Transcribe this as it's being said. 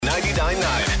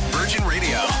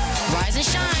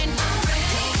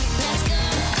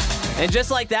And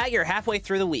just like that, you're halfway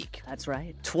through the week. That's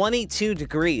right. 22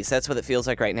 degrees. That's what it feels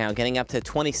like right now. Getting up to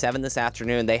 27 this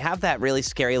afternoon. They have that really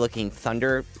scary looking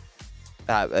thunder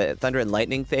and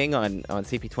lightning thing on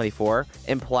CP24,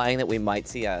 implying that we might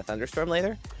see a thunderstorm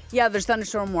later. Yeah, there's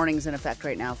thunderstorm warnings in effect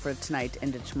right now for tonight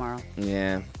into tomorrow.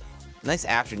 Yeah. Nice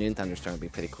afternoon thunderstorm would be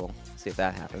pretty cool. See if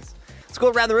that happens. Let's go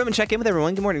around the room and check in with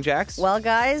everyone. Good morning, Jax. Well,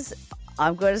 guys,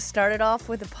 I'm going to start it off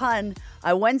with a pun.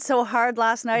 I went so hard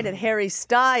last night at Harry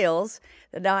Styles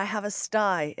that now I have a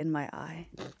sty in my eye.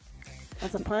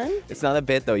 That's a pun? It's not a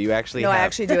bit, though. You actually No, have. I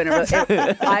actually do.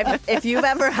 If you've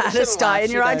ever had a sty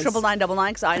in your eye, 99999,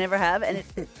 because I never have, and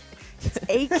it's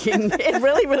aching. It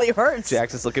really, really hurts.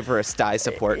 Jax is looking for a sty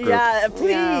support group. Yeah,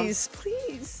 please.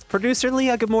 Producer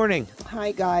Leah, good morning.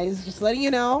 Hi, guys. Just letting you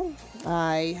know,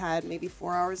 I had maybe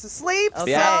 4 hours of sleep,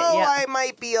 Okay, so yeah. I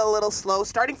might be a little slow.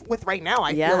 Starting with right now,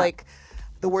 I feel like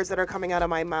the words that are coming out of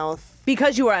my mouth.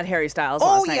 Because you were at Harry Styles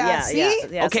last night. yeah, see?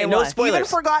 Yeah, Okay, so no what? spoilers. Even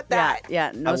forgot that.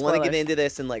 Yeah, no I want to spoilers. get into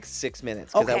this in like 6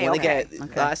 minutes because I Okay, want to okay.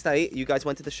 get. Last night, you guys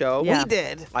went to the show. Yeah. We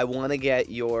did. I want to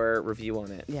get your review on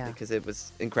it. Yeah. Because it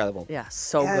was incredible. Yeah,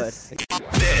 so Yes. good.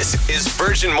 This is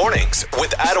Virgin Mornings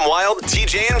with Adam Wilde,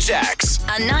 TJ, and Jax.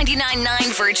 On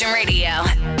 99.9 Virgin Radio.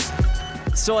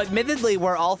 So, admittedly,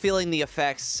 we're all feeling the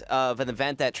effects of an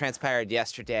event that transpired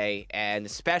yesterday, and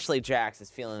especially Jax is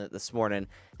feeling it this morning.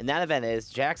 And that event is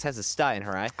Jax has a sty in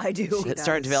her eye. I do. It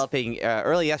started developing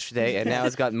early yesterday, and now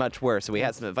it's gotten much worse. So we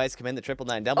had some advice come in, the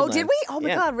 99999. Oh, did we? Oh,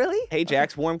 my God, really? Hey,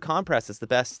 Jax, warm compress is the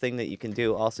best thing that you can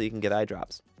do. Also, you can get eye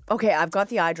drops. Okay, I've got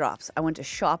the eye drops. I went to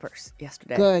Shoppers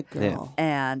yesterday. Good girl.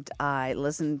 And I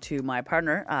listened to my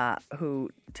partner who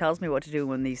tells me what to do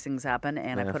when these things happen.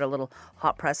 And I put a little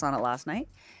hot press on it last night.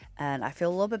 And I feel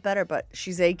a little bit better, but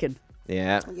she's aching.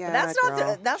 Yeah. Yeah, That's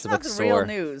girl. not She the looks real sore.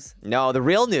 news. No, the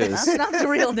real news. That's not the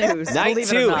real news. Night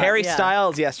believe it or 2, not. Harry Yeah.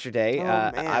 Styles yesterday. Oh,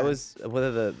 man. I was one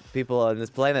of the people on this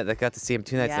planet that got to see him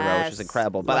 2 nights in a row, which was Yes.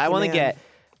 incredible. But I Lucky want to man.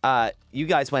 get, you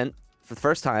guys went for the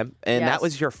first time, and that Yes.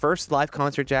 was your first live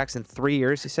concert, Jax, in 3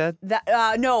 years, you said?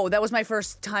 No, that was my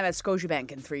first time at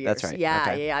Scotiabank in 3 years. That's right, Yeah,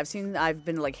 okay. yeah. I've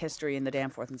been to like history in the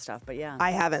Danforth and stuff, but yeah.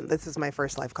 I haven't. This is my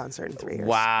first live concert in 3 years.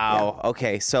 Wow.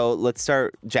 Okay, so let's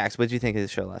start. Jax, what did you think of the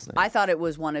show last night? I thought it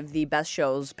was one of the best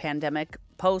shows, pandemic,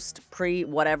 post, pre,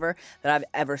 whatever, that I've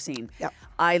ever seen. Yep.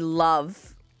 I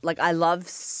love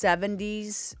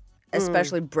 70s,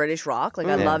 especially British rock. Like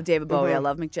I love David Bowie, I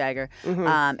love Mick Jagger,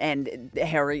 and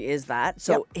Harry is that.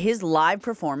 So his live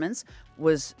performance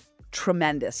was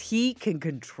tremendous. He can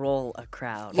control a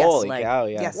crowd. Holy like, cow,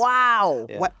 yeah. Yes. Wow.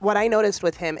 Yeah. What I noticed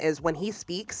with him is when he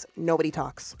speaks, nobody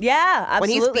talks. Yeah, When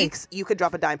absolutely. he speaks, you could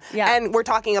drop a dime. Yeah. And we're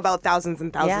talking about thousands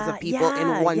and thousands of people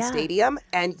in one yeah. stadium,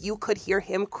 and you could hear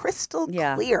him crystal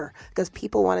Yeah. clear because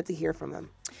people wanted to hear from him.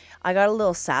 I got a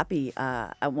little sappy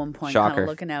at one point, kind Shocker. of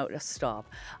looking out. Stop.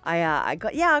 I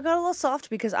got a little soft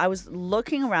because I was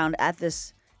looking around at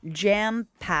this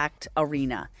jam-packed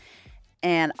arena,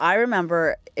 and I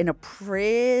remember in a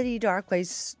pretty dark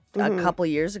place a couple of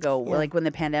years ago, like when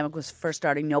the pandemic was first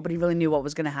starting, nobody really knew what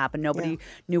was going to happen. Nobody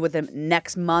knew what the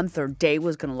next month or day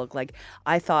was going to look like.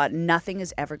 I thought nothing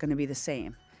is ever going to be the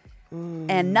same.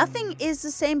 And nothing is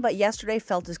the same, but yesterday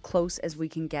felt as close as we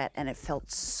can get, and it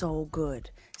felt so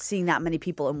good. Seeing that many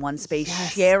people in one space,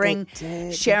 Yes, sharing it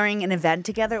did. sharing an event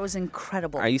together, it was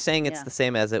incredible. Are you saying it's Yeah. the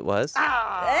same as it was?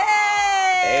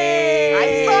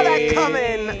 I saw that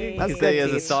coming. That's He said he has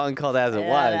good, a Teach. song called As It Yeah,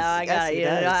 Was. no, I got Yes, it. he You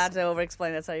don't does. have to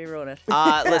over-explain. That's how you wrote it.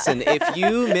 Listen, if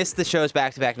you missed the shows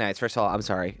back-to-back nights, first of all, I'm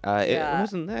sorry. It Yeah.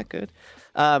 wasn't that good.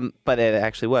 But it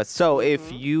actually was. So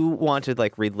if you want to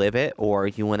like relive it or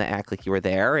you want to act like you were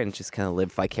there and just kind of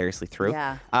live vicariously through,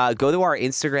 Yeah. go to our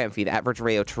Instagram feed at Virgin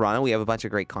Radio Toronto. We have a bunch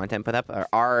of great content put up.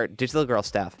 Our digital girl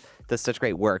Steph does such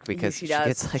great work because she does.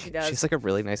 gets like She does. she's like a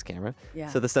really nice camera. Yeah.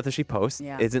 So the stuff that she posts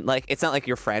Yeah. isn't like it's not like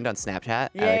your friend on Snapchat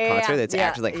at Yeah, a yeah, concert. yeah. It's Yeah,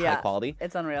 actually like yeah. high quality.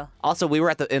 It's unreal. Also, we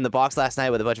were in the box last night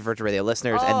with a bunch of Virgin Radio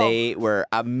listeners, and Oh. they were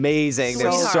amazing.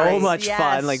 They're so Sweethearts. much fun,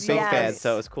 Yes, like big yes. fans.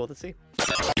 So it was cool to see.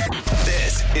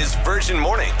 This is Virgin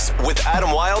Mornings with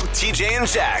Adam Wilde, TJ, and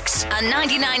Jax. On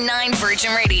 99.9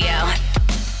 Virgin Radio.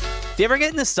 Do you ever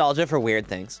get nostalgia for weird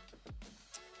things?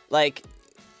 Like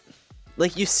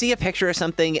you see a picture of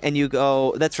something and you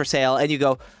go, that's for sale, and you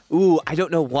go, ooh, I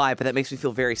don't know why, but that makes me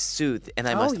feel very soothed, and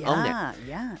I must own it.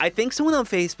 Yeah. I think someone on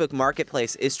Facebook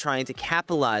Marketplace is trying to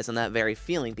capitalize on that very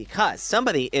feeling because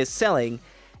somebody is selling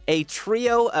a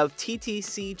trio of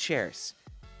TTC chairs.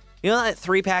 You know that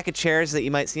 3-pack of chairs that you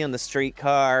might see on the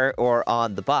streetcar or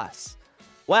on the bus?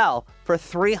 Well, for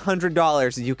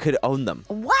 $300, you could own them.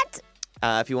 What?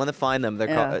 If you want to find them, they're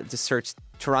called, just search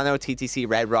Toronto TTC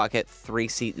Red Rocket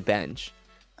 3-seat bench.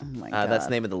 Oh my God. That's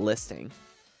the name of the listing.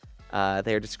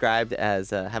 They are described as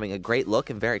having a great look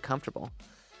and very comfortable.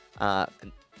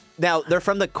 Now, they're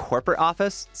from the corporate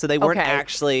office, so they weren't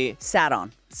actually sat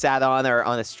on or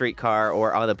on a streetcar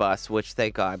or on a bus, which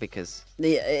thank God, because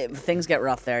things get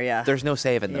rough there, yeah. There's no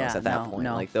saving those at that point.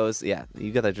 Like those,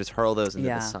 you got to just hurl those into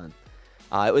the sun.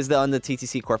 It was on the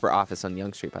TTC corporate office on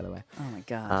Yonge Street, by the way. Oh, my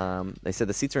God. They said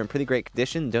the seats are in pretty great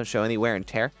condition, don't show any wear and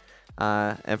tear.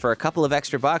 And for a couple of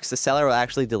extra bucks, the seller will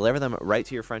actually deliver them right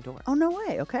to your front door. Oh, no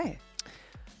way. Okay.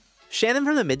 Shannon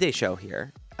from the Midday Show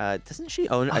here. Doesn't she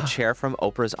own a chair from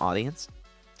Oprah's audience?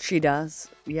 She does.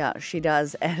 Yeah, she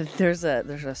does. And there's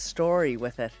a story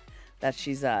with it that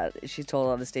she's told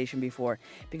on the station before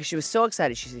because she was so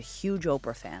excited. She's a huge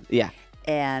Oprah fan. Yeah.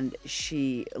 And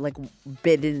she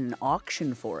bid in an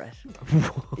auction for it.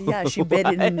 Yeah, she bid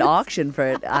in an auction for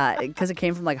it because it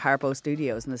came from Harpo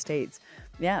Studios in the States.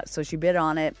 Yeah, so she bid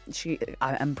on it.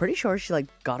 I'm pretty sure she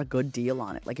got a good deal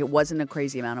on it. It wasn't a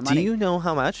crazy amount of money. Do you know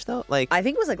how much though? I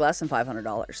think it was less than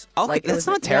 $500. Oh, that's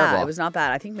not terrible. Yeah, it was not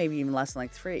bad. I think maybe even less than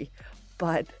 $3.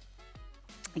 But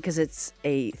because it's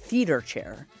a theater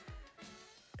chair,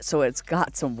 so it's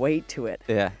got some weight to it.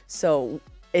 Yeah. So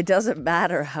it doesn't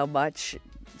matter how much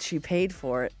she paid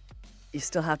for it. You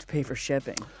still have to pay for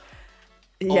shipping.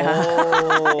 Yeah.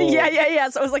 Oh. yeah.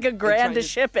 So it was $1,000 to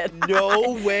ship it.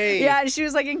 No way. Yeah, and she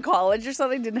was in college or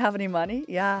something, didn't have any money.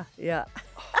 Yeah.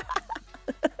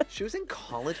 She was in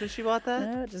college when she bought that?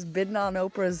 Yeah, just bidding on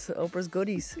Oprah's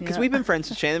goodies. Because we've been friends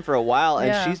with Shannon for a while,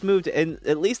 and she's moved, in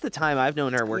at least the time I've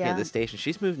known her working at the station,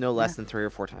 she's moved no less than 3 or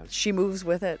 4 times. She moves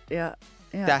with it, yeah.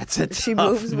 That's a She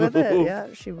tough moves with it, move. yeah.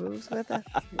 She moves with it.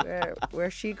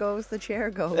 Where she goes, the chair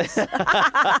goes.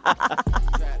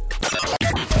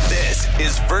 This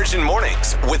is Virgin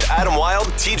Mornings with Adam Wilde,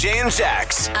 TJ, and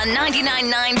Jax. On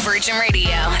 99.9 Virgin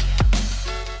Radio.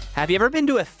 Have you ever been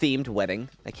to a themed wedding?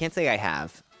 I can't say I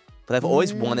have, but I've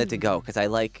always wanted to go because I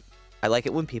like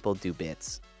it when people do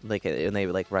bits, when they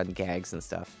run gags and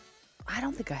stuff. I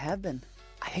don't think I have been.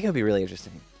 I think it would be really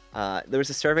interesting. There was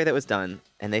a survey that was done,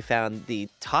 and they found the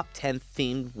top 10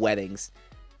 themed weddings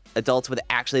adults would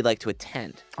actually like to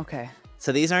attend. Okay.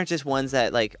 So these aren't just ones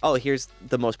that here's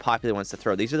the most popular ones to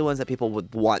throw. These are the ones that people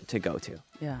would want to go to.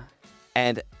 Yeah.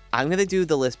 And I'm going to do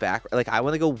the list back. I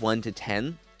want to go 1 to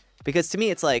 10 because to me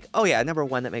it's number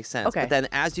 1, that makes sense. Okay. But then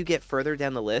as you get further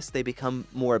down the list, they become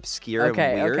more obscure and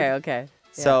weird. Okay. Yeah.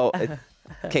 So,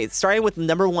 starting with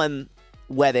number 1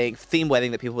 theme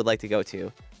wedding that people would like to go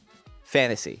to,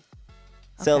 fantasy.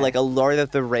 So a Lord of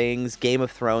the Rings, Game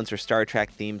of Thrones, or Star Trek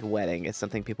themed wedding is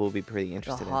something people would be pretty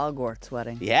interested in. Hogwarts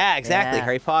wedding. Yeah, exactly. Yeah.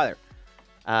 Harry Potter.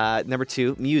 Number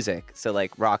 2, music. So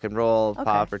rock and roll,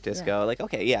 pop, or disco.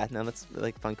 Yeah. That's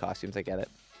fun costumes. I get it.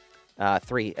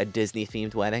 3, a Disney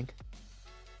themed wedding.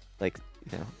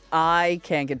 I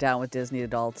can't get down with Disney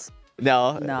adults.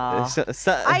 No.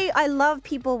 I love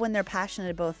people when they're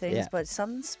passionate about things, but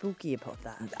something spooky about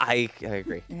that. I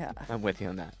agree. Yeah. I'm with you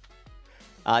on that.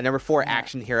 Number 4,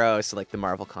 action heroes, so the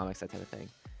Marvel comics, that type of thing.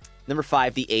 Number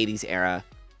 5, the 80s era.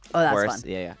 Oh, that's course.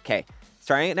 fun. Yeah. Okay.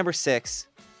 Starting at number 6,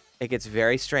 it gets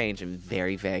very strange and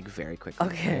very vague very quickly.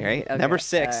 Okay. Right? Okay. Number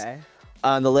 6 right.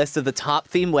 on the list of the top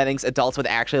theme weddings adults would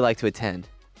actually like to attend.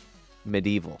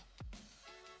 Medieval.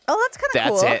 Oh, that's kind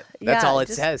of cool. That's it. That's all it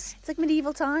just, says. It's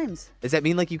medieval times. Does that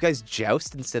mean you guys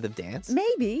joust instead of dance?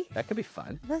 Maybe. That could be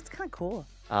fun. That's kind of cool.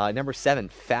 Number 7,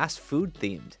 fast food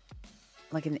themed.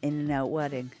 Like an In-N-Out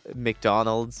wedding.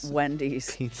 McDonald's.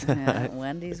 Wendy's. Pizza Hut.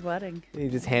 Wendy's wedding. You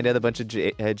just hand out a bunch of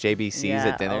JBCs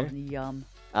at dinner. Oh, yum.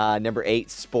 Number 8,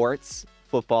 sports,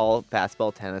 football,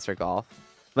 basketball, tennis, or golf.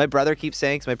 My brother keeps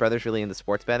saying, because my brother's really into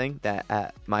sports betting, that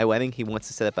at my wedding he wants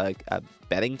to set up a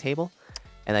betting table.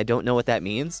 And I don't know what that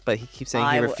means, but he keeps saying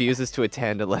he refuses to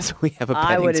attend unless we have a betting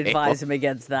table. I would advise him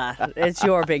against that. It's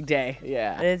your big day.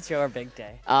 Yeah. It's your big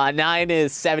day. 9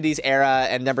 is 70s era,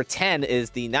 and number 10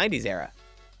 is the 90s era.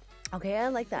 Okay, I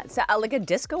like that. So, like a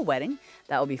disco wedding,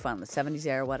 that would be fun. The 70s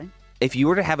era wedding. If you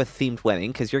were to have a themed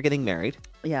wedding, because you're getting married,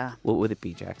 yeah, what would it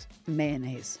be, Jax?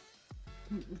 Mayonnaise.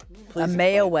 A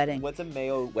mayo wedding. What's a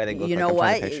mayo wedding look you like? know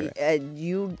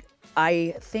what?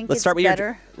 I think let's it's start with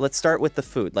better. Let's start with the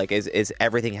food. Is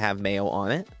everything have mayo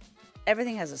on it?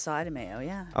 Everything has a side of mayo,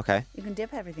 yeah. Okay. You can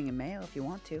dip everything in mayo if you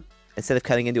want to. Instead of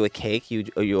cutting into a cake,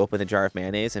 you open a jar of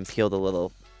mayonnaise and peel the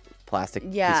little plastic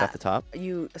piece off the top.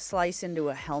 You slice into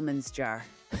a Hellman's jar.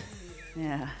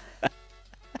 Yeah.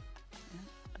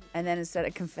 And then instead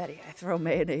of confetti, I throw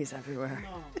mayonnaise everywhere.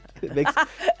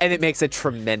 It makes a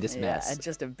tremendous mess. Yeah,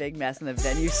 just a big mess, and the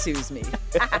venue sues me.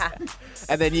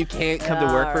 And then you can't come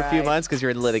to work for a few months because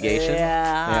you're in litigation.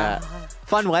 Yeah.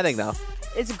 Fun wedding, though.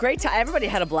 It's a great time. Everybody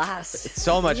had a blast. It's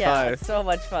so much fun. It's so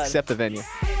much fun. Except the venue.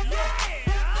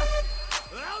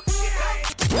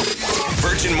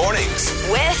 Virgin Mornings.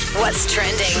 With what's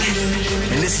trending.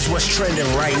 And this is what's trending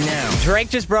right now.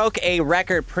 Drake just broke a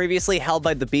record previously held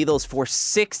by the Beatles for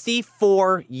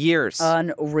 64 years.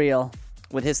 Unreal.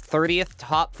 With his 30th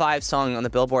top 5 song on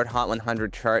the Billboard Hot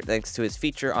 100 chart, thanks to his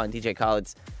feature on DJ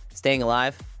Khaled's Staying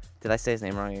Alive. Did I say his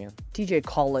name wrong again? DJ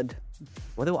Khaled.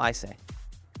 What do I say?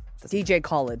 DJ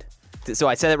Khaled. So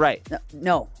I said it right.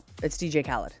 No, it's DJ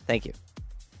Khaled. Thank you.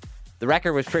 The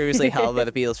record was previously held by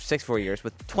the Beatles for 64 years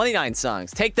with 29 songs.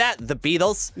 Take that, the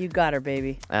Beatles. You got her,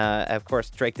 baby. Of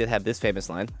course, Drake did have this famous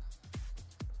line.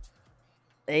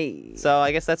 Hey. So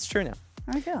I guess that's true now.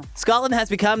 There we go. Scotland has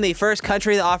become the first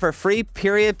country to offer free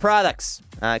period products.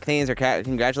 Canadians are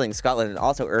congratulating Scotland and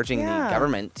also urging the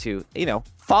government to,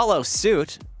 follow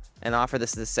suit and offer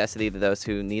this necessity to those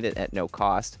who need it at no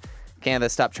cost. Canada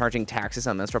stopped charging taxes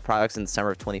on menstrual products in the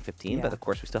summer of 2015, but of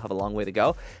course we still have a long way to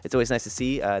go. It's always nice to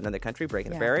see another country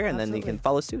breaking the barrier, and then you can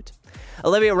follow suit.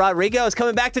 Olivia Rodrigo is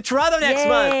coming back to Toronto next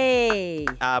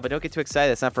month. But don't get too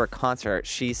excited. It's not for a concert.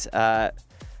 She's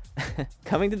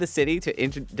coming to the city to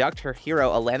induct her hero,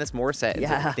 Alanis Morissette, into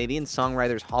the Canadian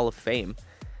Songwriters Hall of Fame.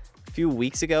 A few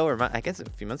weeks ago, or I guess a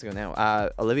few months ago now,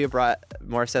 Olivia brought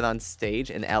Morissette on stage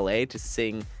in LA to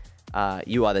sing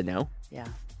You Oughta Know. Yeah.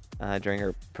 During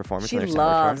her performance. She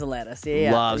loves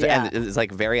Alanis. Loves, and it's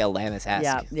like very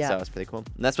Alanis-esque. Yeah. So it's pretty cool.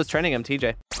 And that's what's trending. I'm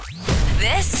TJ.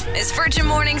 This is Virgin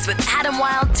Mornings with Adam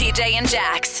Wilde, TJ, and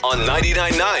Jax. On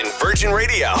 99.9 Virgin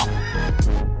Radio.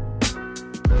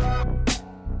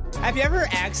 Have you ever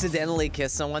accidentally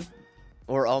kissed someone?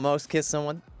 Or almost kissed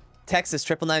someone? Text us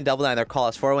 99999 or call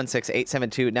us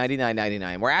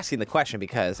 416-872-9999. We're asking the question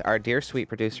because our dear sweet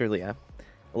producer Leah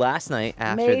last night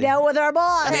after Made out with our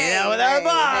boss.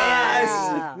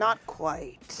 Not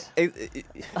quite.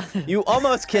 You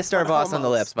almost kissed our boss on the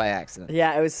lips by accident.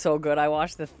 Yeah, it was so good. I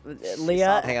watched the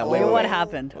Leah. Hang on, wait, wait. what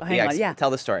happened? Hang on. Yeah. Tell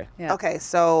the story. Yeah. Okay,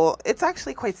 so it's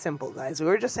actually quite simple, guys. We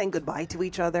were just saying goodbye to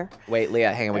each other. Wait,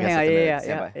 Leah, hang on. We got something to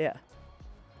stand by. Yeah.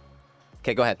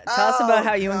 Okay, go ahead. Tell us about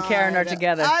how you and Karen are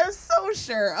together. I'm so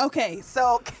sure. Okay,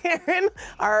 so Karen,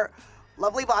 our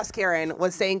lovely boss Karen,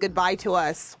 was saying goodbye to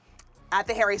us at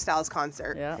the Harry Styles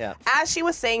concert. Yeah. As she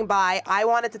was saying bye, I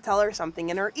wanted to tell her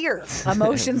something in her ear.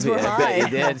 Emotions were I bet high. you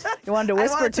did. You wanted to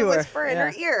whisper I wanted to her. whisper in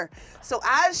her ear. So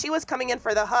as she was coming in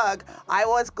for the hug, I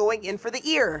was going in for the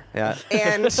ear. Yeah.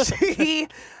 And she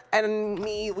and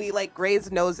me, we like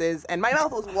grazed noses, and my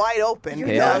mouth was wide open. Your,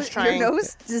 because I nose, was trying. your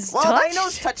nose just Well, touched? my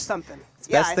nose touched something. It's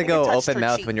best to go open her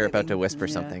mouth cheek, when you're about maybe. to whisper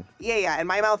something. Yeah, and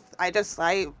my mouth,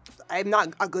 I'm not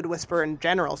a good whisperer in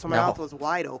general, so my No. mouth was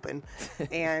wide open.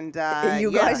 And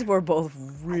You guys were both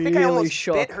I think I really almost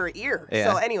shook. bit her ear.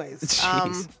 Yeah. So anyways,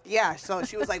 Jeez. so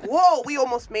she was like, whoa, we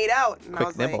almost made out. And I Quick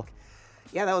was nibble. like,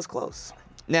 yeah, that was close.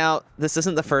 Now, this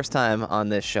isn't the first time on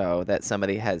this show that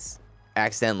somebody has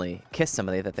accidentally kissed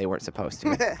somebody that they weren't supposed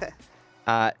to.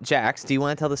 Jax, do you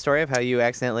want to tell the story of how you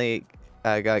accidentally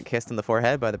got kissed on the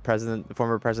forehead by the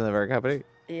former president of our company?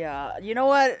 Yeah. You know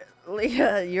what,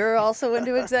 Leah? You're also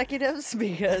into executives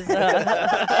because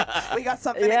We got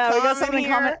something in yeah, common we got something in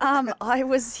here. common. I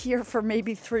was here for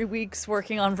maybe 3 weeks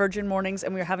working on Virgin Mornings,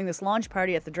 and we were having this launch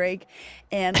party at the Drake,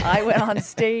 and I went on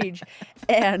stage,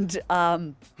 and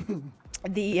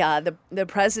the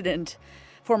president,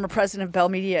 former president of Bell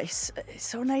Media, he's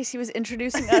so nice. He was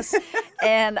introducing us,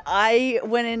 and I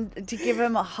went in to give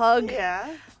him a hug.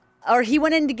 Yeah. Or he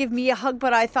went in to give me a hug,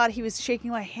 but I thought he was shaking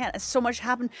my hand. So much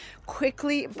happened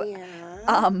quickly. But,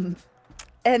 and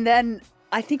then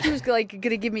I think he was like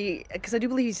gonna give me, because I do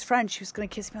believe he's French. He was gonna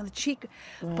kiss me on the cheek,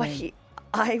 but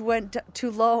I went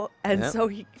too low, and so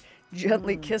he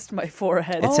gently kissed my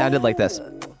forehead. It sounded like this,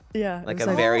 Yeah, like it a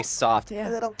was very soft. yeah.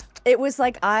 Little. It was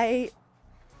like I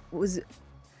was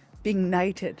being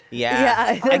knighted. Yeah. Yeah,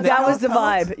 I think that was the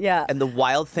vibe. Yeah. And the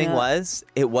wild thing Yeah.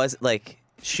 it was like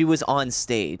she was on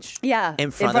stage. Yeah,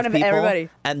 In front of people. everybody.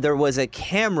 And there was a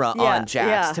camera Yeah, on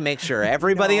Jax yeah. to make sure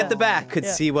everybody at the back could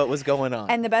see what was going on.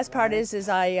 And the best part is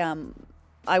I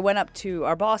went up to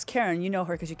our boss, Karen. You know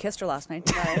her because you kissed her last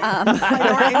night. I know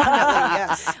her intimately,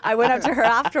 yes. I went up to her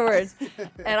afterwards,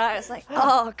 and I was like,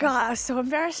 "Oh God, I was so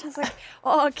embarrassed." I was like,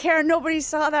 "Oh, Karen, nobody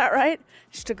saw that, right?"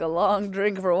 She took a long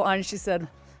drink of her wine. She said,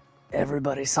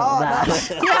 "Everybody saw that."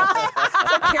 So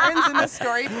Karen's in the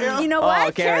story too. You know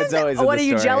what? Karen's always in What the are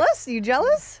you story. jealous? You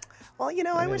jealous? Well,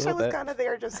 I wish I little was bit. kind of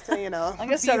there just to, I'm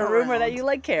gonna start a rumor that you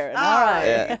like Karen. All right.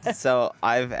 Yeah, so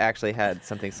I've actually had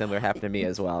something similar happen to me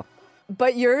as well.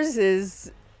 But yours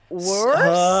is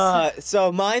worse.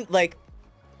 So mine, like,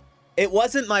 it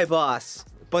wasn't my boss,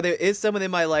 but there is someone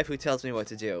in my life who tells me what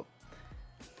to do.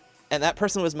 And that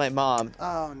person was my mom.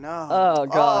 Oh, no. Oh,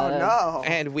 God. Oh, no.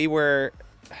 And we were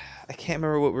I can't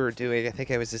remember what we were doing. I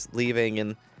think I was just leaving,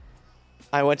 and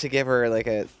I went to give her like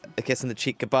a kiss on the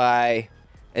cheek goodbye,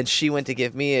 and she went to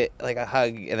give me like a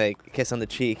hug and a kiss on the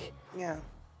cheek. Yeah.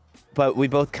 But we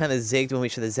both kind of zigged when we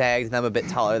should have zagged, and I'm a bit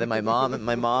taller than my mom, and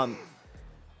my mom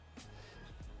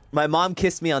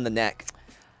kissed me on the neck,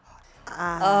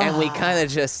 and we kind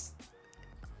of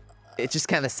it just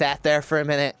kind of sat there for a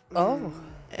minute. Oh.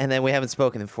 And then we haven't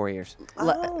spoken in 4 years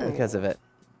because of it.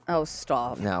 Oh,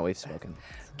 stop. No, we've spoken.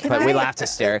 But we laughed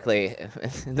hysterically,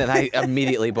 and then I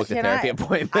immediately booked a therapy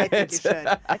appointment. I think you should.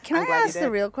 Can I ask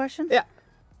the real question? Yeah.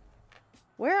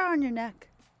 Where on your neck?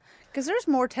 Because there's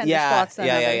more tender spots than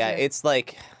others. Yeah. It's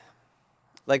like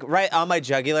right on my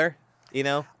jugular, you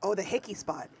know? Oh, the hickey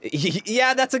spot.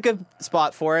 Yeah, that's a good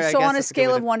spot for it. I So guess on a that's good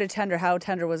scale way of 1 to tender, how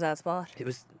tender was that spot? It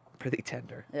was pretty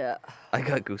tender. Yeah. I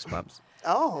got goosebumps.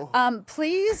 Oh.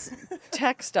 Please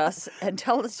text us and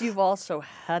tell us you've also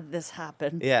had this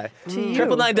happen. Yeah. To you.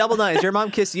 999. Has your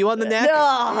mom kissed you on the neck?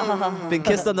 Been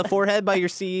kissed on the forehead by your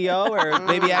CEO, or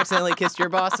maybe accidentally kissed your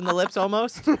boss in the lips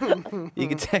almost? You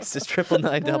can text us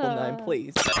 999,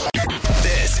 please.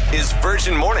 This is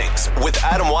Virgin Mornings with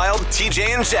Adam Wilde,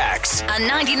 TJ, and Jax. On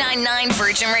 99.9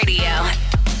 Virgin Radio.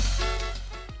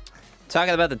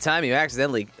 Talking about the time you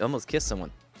accidentally almost kissed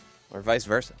someone, or vice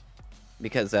versa.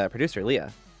 Because producer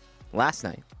Leah, last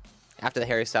night, after the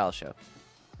Harry Styles show,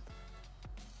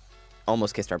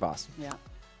 almost kissed our boss. Yeah.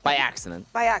 By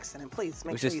accident. By accident, please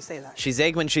make sure you say that. She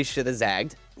zagged when she should have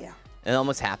zagged. Yeah. It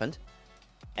almost happened.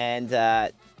 And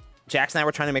Jax and I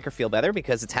were trying to make her feel better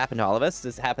because it's happened to all of us.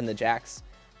 This happened to Jax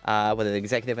with an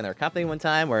executive in our company one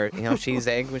time where, she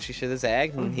zagged when she should have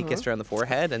zagged, and he kissed her on the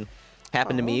forehead, and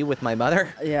happened to me with my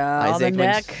mother. Yeah, I on the zagged when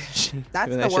neck. That's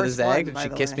when the I should have worst zagged, one, by and she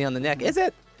the kissed way. me on the neck. Is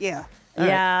it? Yeah.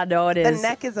 Yeah, no, it is. The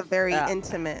neck is a very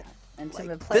intimate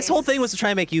Intimate place. This whole thing was to try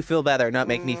and make you feel better, not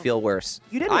make me feel worse.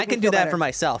 You didn't I make me can do feel that better. for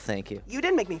myself, thank you. You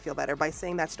did make me feel better by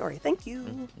saying that story. Thank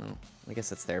you. Well, I guess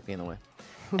that's therapy in a way.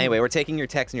 Anyway, we're taking your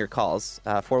texts and your calls.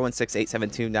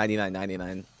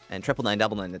 416-872-9999 and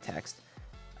 999 the text.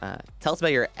 Tell us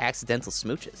about your accidental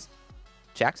smooches.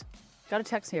 Jax? Got a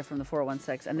text here from the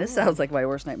 416, and this sounds like my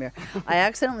worst nightmare. I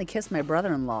accidentally kissed my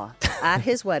brother-in-law at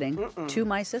his wedding to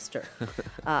my sister.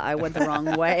 I went the wrong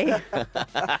way. And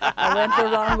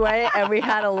we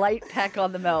had a light peck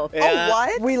on the mouth. Oh,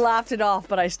 what? We laughed it off,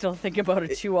 but I still think about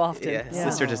it too often.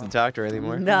 Sister doesn't talk to her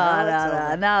anymore.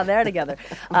 No, they're together.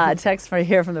 Text from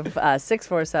here from the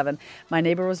 647. My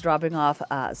neighbor was dropping off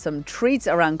some treats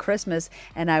around Christmas,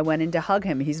 and I went in to hug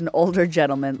him. He's an older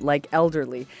gentleman, like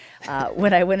elderly.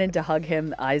 When I went in to hug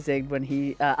him, I zagged when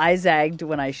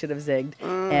I should have zigged,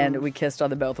 and we kissed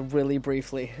on the mouth really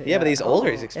briefly. Yeah, but he's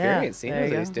older. He's experienced. He knows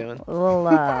what he's doing. A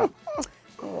little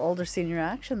older senior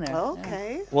action there.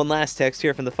 Okay. One last text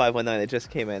here from the 519 that just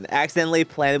came in. Accidentally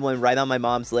planted one right on my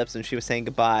mom's lips when she was saying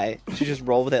goodbye. She just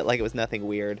rolled with it like it was nothing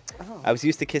weird. I was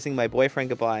used to kissing my boyfriend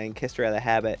goodbye and kissed her out of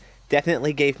habit.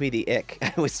 Definitely gave me the ick.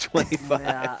 I was 25.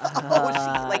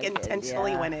 Oh, she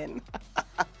intentionally went in.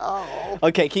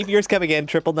 Okay, keep yours coming in.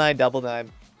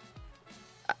 999.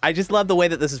 I just love the way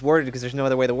that this is worded because there's no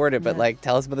other way to word it. But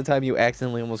tell us about the time you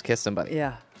accidentally almost kissed somebody.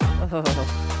 Yeah.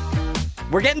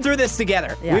 We're getting through this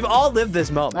together. Yeah. We've all lived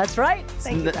this moment. That's right.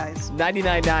 Thank you, guys.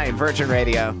 99.9 Virgin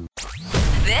Radio.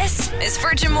 This is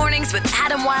Virgin Mornings with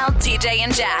Adam Wilde, TJ,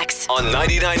 and Jax. On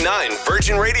 99.9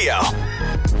 Virgin Radio.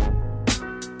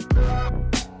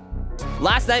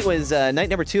 Last night was night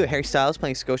number 2 at Harry Styles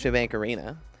playing Scotiabank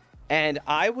Arena. And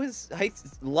I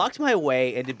locked my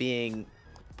way into being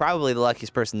probably the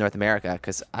luckiest person in North America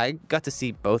because I got to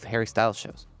see both Harry Styles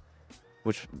shows,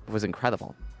 which was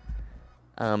incredible.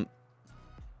 And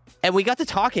we got to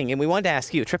talking, and we wanted to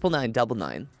ask you,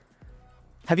 999.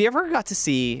 Have you ever got to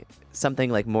see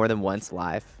something like more than once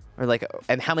live? Or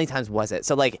and how many times was it?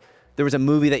 So there was a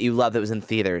movie that you loved that was in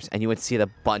theaters, and you went to see it a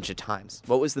bunch of times.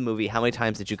 What was the movie? How many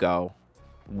times did you go?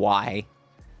 Why?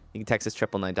 You can text us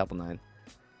 999.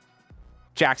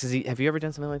 Jax, have you ever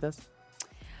done something like this?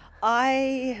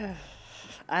 I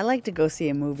like to go see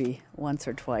a movie once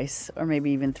or twice, or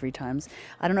maybe even 3 times.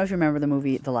 I don't know if you remember the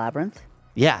movie The Labyrinth.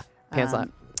 Yeah, Pan's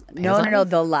No,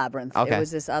 The Labyrinth. Okay. It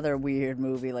was this other weird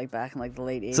movie, back in the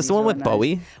late 80s. Is this the one with 90s,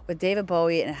 Bowie? With David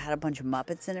Bowie, and it had a bunch of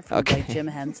Muppets in it from Jim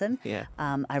Henson. Yeah.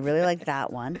 I really liked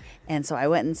that one, and so I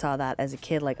went and saw that as a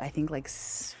kid. I think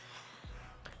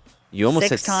You almost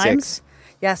 6 said times. 6.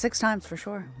 Yeah, 6 times for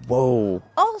sure. Whoa.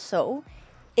 Also,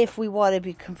 if we want to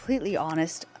be completely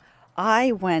honest,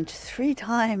 I went 3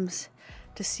 times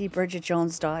to see Bridget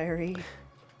Jones' Diary.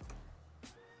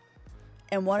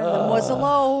 And one of them was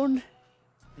alone.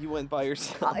 You went by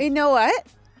yourself. You know what?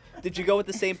 Did you go with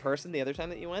the same person the other time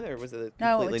that you went, or was it a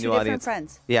No, completely two new different audience?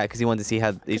 friends. Yeah, because you wanted to see how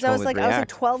each Because one I was would like, react.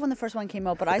 12 when the first one came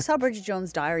out, but I saw Bridget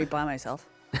Jones' Diary by myself.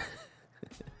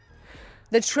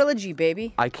 The trilogy,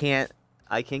 baby. I can't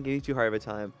give you too hard of a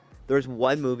time. There's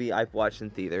one movie I've watched in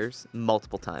theaters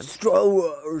multiple times. Star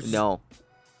Wars. No,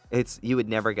 you would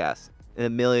never guess. In a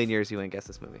million years, you wouldn't guess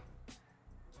this movie.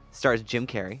 Stars Jim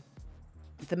Carrey.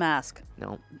 The Mask.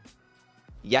 No.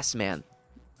 Yes Man.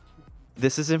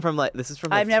 This is from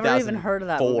I've never even heard of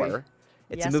that movie. 2004.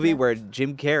 It's Yes a movie Man? where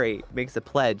Jim Carrey makes a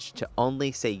pledge to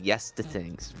only say yes to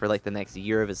things for like the next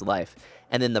year of his life,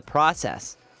 and in the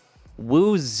process,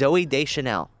 woos Zooey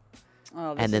Deschanel,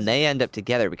 Oh, and then they end up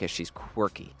together because she's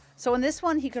quirky. So in this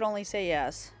one, he could only say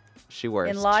yes. She wears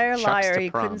In Liar chucks Liar, to he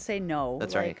prom. couldn't say no.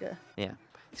 That's like, right. Yeah,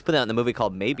 he's putting out in the movie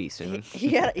called Maybe soon, He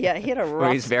had a where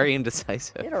rough. he's very He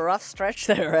indecisive. had a rough stretch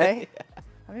there, right?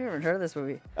 I've never even heard of this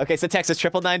movie. Okay, so text us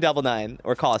 99999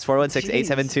 or call us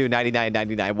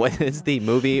 416-872-9999. What is the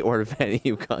movie or event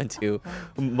you've gone to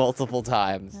multiple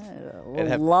times? And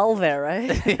have- Lull there, right?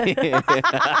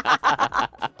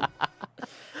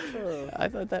 I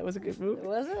thought that was a good movie.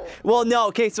 Was it? Well, no.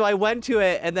 Okay, so I went to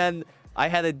it and then I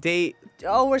had a date.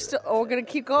 Oh, we're gonna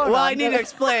keep going. Well, on. I need to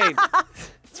explain.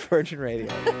 It's Virgin Radio.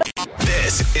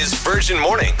 This is Virgin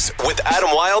Mornings with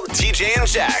Adam Wilde, TJ, and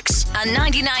Jax. On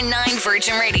 99.9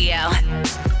 Virgin Radio.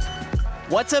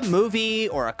 What's a movie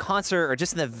or a concert or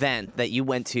just an event that you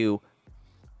went to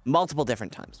multiple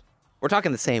different times? We're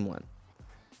talking the same one.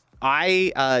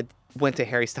 I went to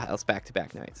Harry Styles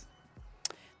back-to-back nights.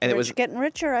 And it was getting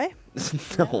richer, eh?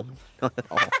 no, not at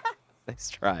all. Nice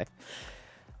try.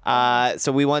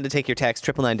 So we wanted to take your text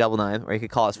 99999, or you could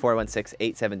call us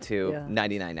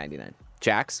 416-872-9999.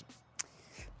 Jax?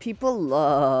 People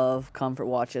love comfort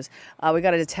watches. We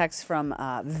got a text from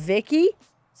Vicky.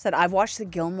 Said, I've watched the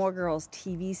Gilmore Girls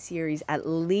TV series at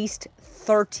least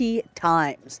 30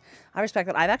 times. I respect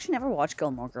that. I've actually never watched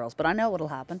Gilmore Girls, but I know what'll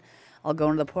happen. I'll go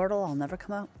into the portal. I'll never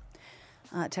come out.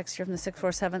 Text here from the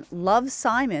 647. Love,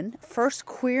 Simon. First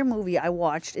queer movie I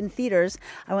watched in theaters.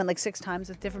 I went like 6 times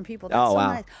with different people. That's Oh, so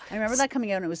wow. nice. I remember that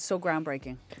coming out and it was so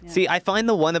groundbreaking. Yeah. See, I find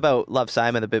the one about Love,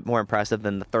 Simon a bit more impressive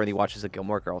than the 30 watches of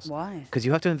Gilmore Girls. Why? Because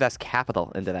you have to invest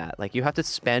capital into that. Like, you have to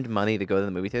spend money to go to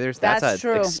the movie theaters. That's an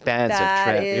true. expensive That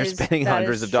trip. You're is- spending that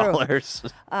hundreds is of true. dollars.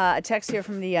 A text here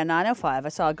from the 905. I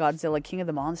saw Godzilla King of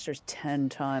the Monsters 10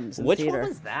 times in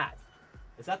theater. that?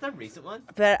 Is that the recent one?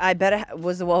 I bet it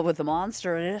was the one with the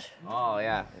monster in it. Oh,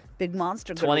 yeah. Big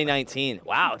monster. 2019.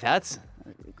 Wow, that's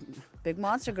Big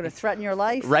monster going to threaten your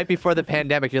life. right before the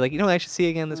pandemic. You're like, you know what I should see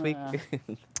again this week?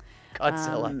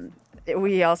 Godzilla.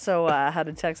 We also had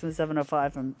a text from the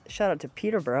 705 from, shout out to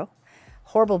Peterborough.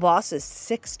 Horrible Bosses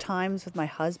 6 times with my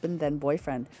husband, then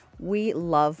boyfriend. We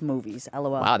love movies.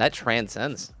 LOL. Wow, that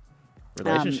transcends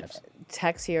relationships.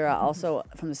 Text here also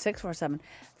from the 647.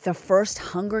 The first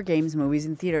Hunger Games movies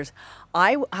in theaters.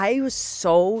 I was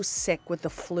so sick with the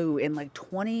flu in like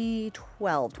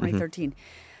 2012, 2013.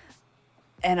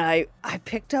 And I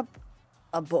picked up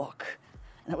a book.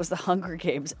 And it was The Hunger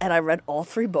Games. And I read all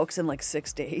 3 books in like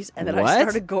 6 days. And then I What?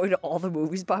 started going to all the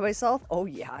movies by myself. Oh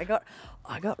yeah, I got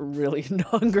really into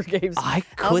Hunger Games. I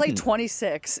was like couldn't.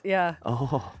 26. Yeah.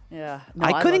 Oh. Yeah. No,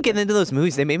 I couldn't loved get it. into those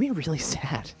movies. They made me really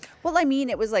sad. Well, I mean,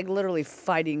 it was like literally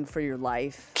fighting for your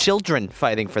life. Children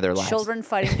fighting for their lives. Children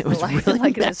fighting It for their was life really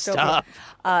like a messed dystopia.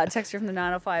 up. Text here from the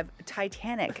 905.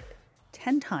 Titanic,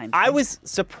 10 times. I was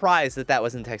surprised that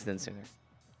wasn't texted in sooner.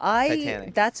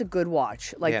 Titanic. That's a good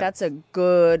watch. Like Yeah. that's a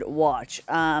good watch.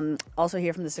 Also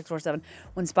here from the 647.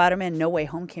 When Spider-Man No Way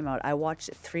Home came out, I watched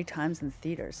it 3 times in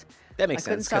theaters. That makes I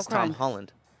couldn't sense because stop Tom crying.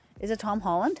 Holland. Is it Tom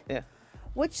Holland? Yeah.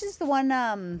 Which is the one?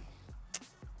 The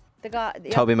guy. Yeah.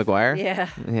 Tobey Maguire? Yeah.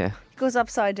 Yeah. He goes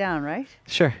upside down, right?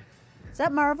 Sure. Is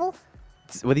that Marvel?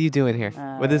 What are you doing here?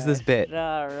 What is this bit?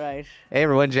 All right. Hey,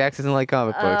 everyone. Jax doesn't like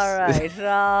comic books. All right,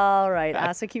 all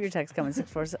right. So keep your text coming.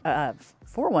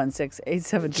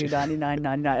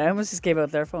 416-872-9999. I almost just gave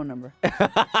out their phone number.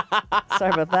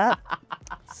 Sorry about that.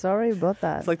 Sorry about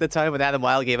that. It's like the time when Adam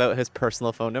Wilde gave out his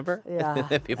personal phone number. Yeah.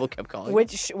 And people kept calling.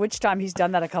 Which time he's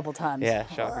done that a couple times. Yeah,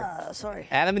 shocker. Sorry.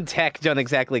 Adam and Tech don't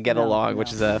exactly get No, along, no.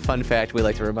 which is a fun fact we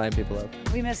like to remind people of.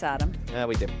 We miss Adam. Yeah,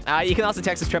 we do. You can also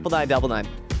text us 99999.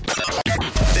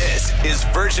 This is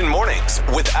Virgin Mornings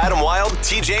with Adam Wilde,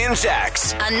 TJ, and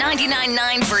Jax. On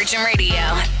 99.9 Virgin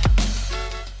Radio.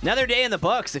 Another day in the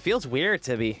books. It feels weird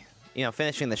to be,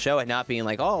 finishing the show and not being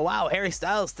like, oh, wow, Harry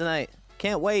Styles tonight.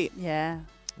 Can't wait. Yeah.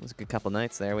 It was a good couple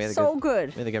nights there. We had So a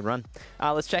good. We had a good run.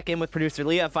 Let's check in with producer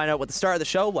Leah and find out what the star of the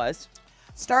show was.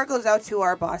 Star goes out to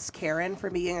our boss, Karen, for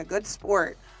being a good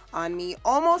sport on me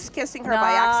almost kissing her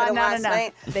by accident last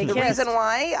night. They the kissed. reason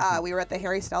why, we were at the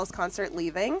Harry Styles concert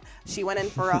leaving. She went in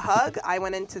for a hug. I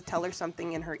went in to tell her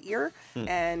something in her ear,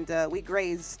 and we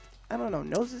grazed, I don't know,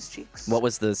 noses, cheeks. What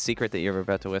was the secret that you were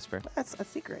about to whisper? That's a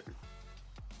secret.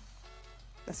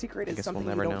 A secret is guess something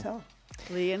we'll you never don't know.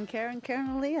 tell. Leah and Karen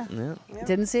and Leah. Yeah.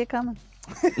 Didn't see it coming.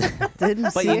 Didn't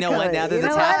But see you it know what? coming. Now that You know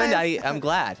it's what? happened, I'm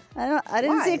glad. I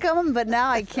didn't see it coming, but now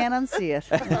I can't unsee it.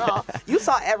 Oh, you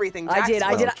saw everything. I did.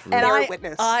 Jax was And a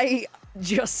witness. I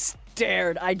just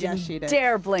stared. I didn't she did.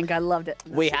 dare blink. I loved it.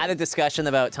 We had a discussion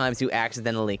about times you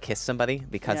accidentally kissed somebody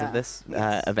because Yeah. of this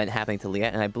event happening to Leah,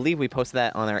 and I believe we posted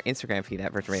that on our Instagram feed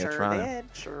at Virgin Radio Toronto.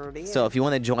 Sure did. So if you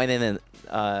want to join in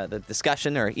the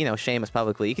discussion or shame us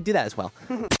publicly, you can do that as well.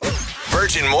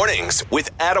 Virgin Mornings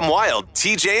with Adam Wilde,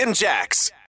 TJ, and Jax.